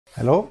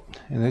Hello,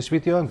 in this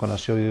video I'm going to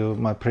show you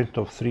my print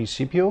of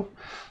C-3PO,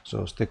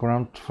 so stick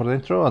around for the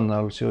intro and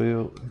I'll show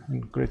you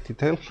in great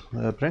detail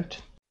the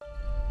print.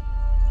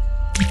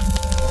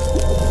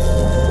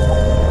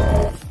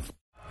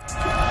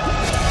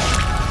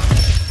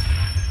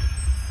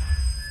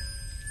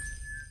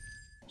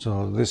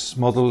 So this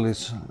model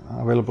is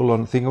available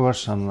on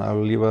Thingiverse and I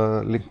will leave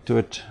a link to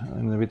it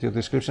in the video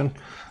description.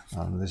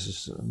 And this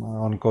is my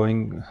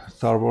ongoing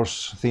Star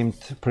Wars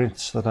themed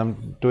prints that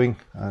I'm doing.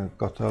 I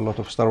got a lot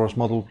of Star Wars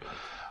model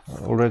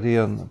already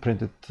and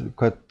printed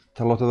quite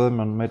a lot of them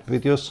and made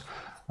videos.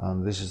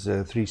 And this is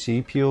a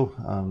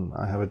C-3PO and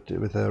I have it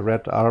with a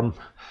red arm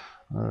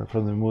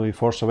from the movie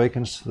Force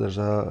Awakens. There's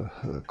a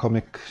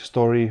comic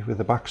story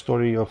with a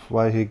backstory of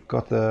why he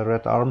got the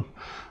red arm.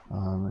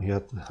 He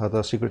had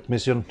a secret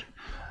mission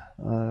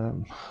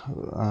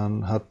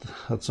and had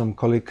some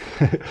colleague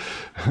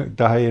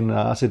die in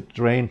acid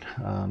rain,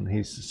 and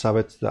he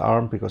salvaged the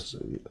arm because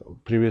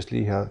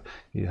previously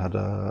he had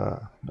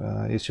a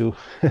issue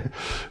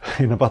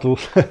in a battle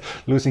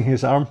losing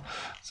his arm.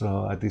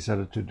 So I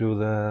decided to do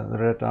the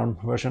red arm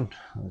version.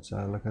 It's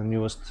like a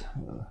newest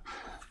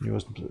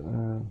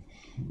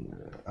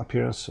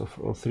appearance of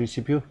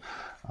C-3PO,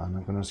 and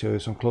I'm going to show you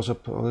some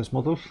close-up of this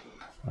model.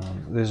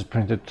 This is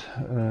printed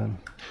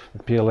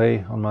with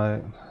PLA on my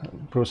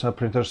Prusa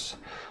printers.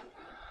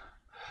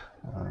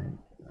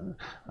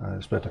 I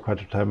spent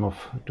quite a time of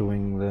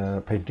doing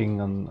the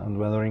painting and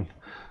weathering.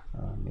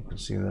 You can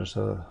see there's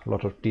a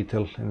lot of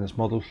detail in this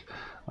model,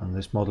 and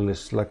this model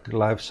is like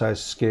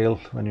life-size scale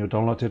when you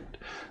download it.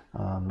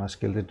 I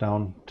scaled it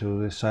down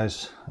to this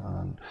size,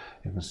 and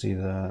you can see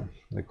the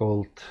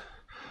gold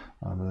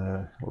and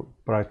the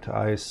bright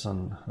eyes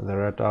and the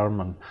red arm,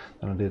 and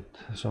then I did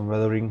some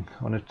weathering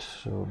on it,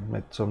 so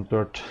made some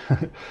dirt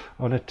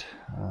on it,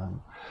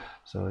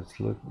 so it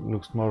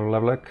looks more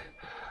lifelike.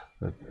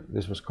 But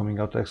this was coming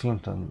out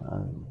excellent, and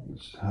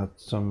I had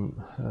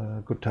some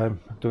good time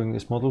doing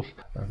this model.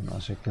 And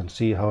as you can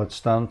see how it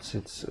stands,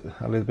 it's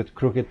a little bit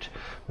crooked,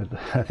 but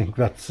I think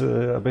that's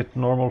a bit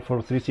normal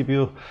for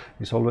C-3PO.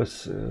 He's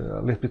always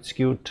a little bit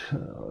skewed,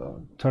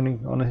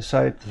 turning on his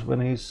side when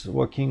he's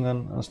walking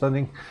and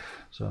standing.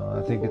 So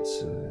I think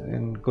it's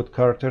in good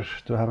character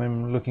to have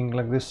him looking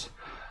like this.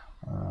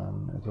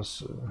 It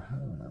was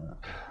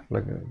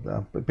like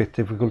a bit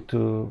difficult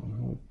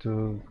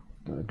to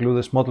glue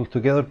this model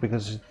together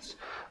because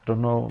I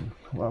don't know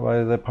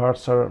why the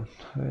parts are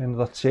in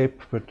that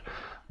shape, but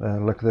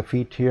like the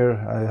feet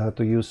here, I had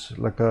to use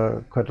like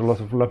quite a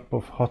lot of lump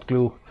of hot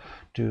glue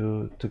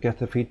to get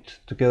the feet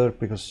together,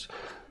 because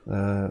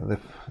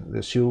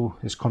the shoe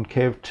is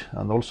concaved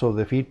and also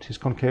the feet is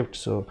concaved,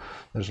 so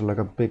there's like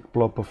a big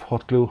blob of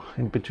hot glue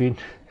in between,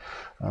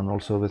 and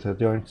also with the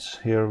joints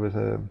here with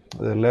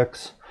the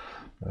legs.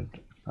 But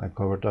I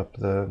covered up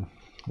the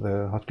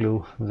hot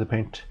glue with the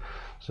paint,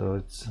 so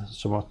it's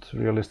somewhat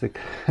realistic.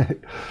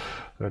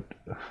 But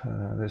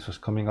this was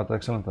coming out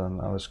excellent,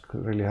 and I was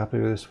really happy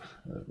with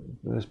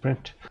this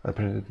print. I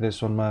printed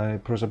this on my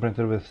Prusa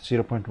printer with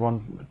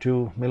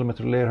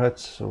 0.12mm layer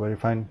heights, so very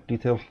fine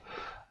detail,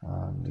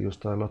 and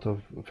used a lot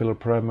of filler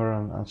primer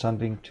and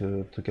sanding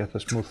to get a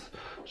smooth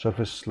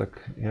surface.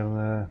 Like here on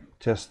the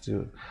chest,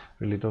 you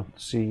really don't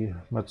see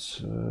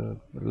much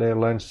layer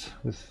lines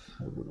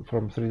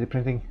from 3D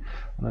printing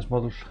on this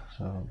model,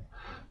 so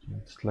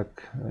it's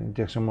like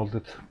injection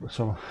molded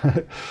some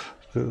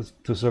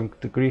to some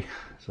degree.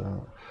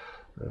 So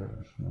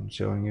I'm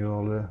showing you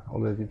all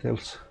the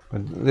details.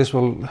 But this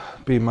will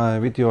be my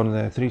video on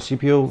the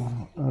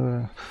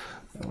C-3PO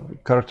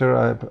character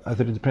I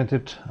 3D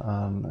printed.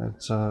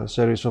 It's a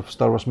series of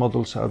Star Wars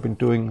models I've been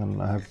doing,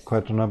 and I have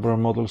quite a number of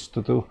models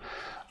to do,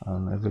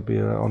 and it will be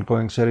an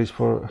ongoing series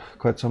for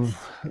quite some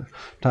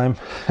time.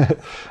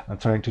 I'm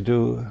trying to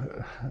do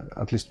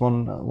at least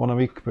one a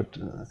week, but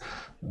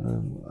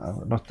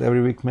not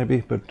every week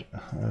maybe, but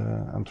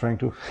I'm trying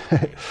to.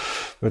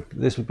 But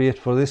this will be it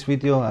for this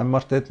video. I'm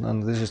Martin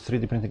and this is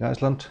 3D Printing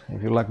Iceland.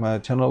 If you like my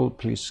channel,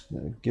 please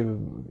give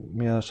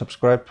me a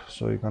subscribe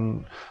so you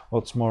can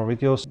watch more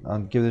videos,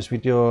 and give this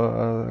video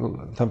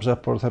a thumbs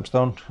up or thumbs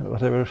down,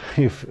 whatever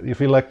you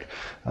feel like,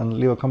 and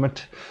leave a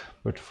comment.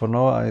 But for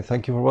now, I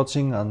thank you for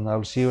watching, and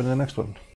I'll see you in the next one.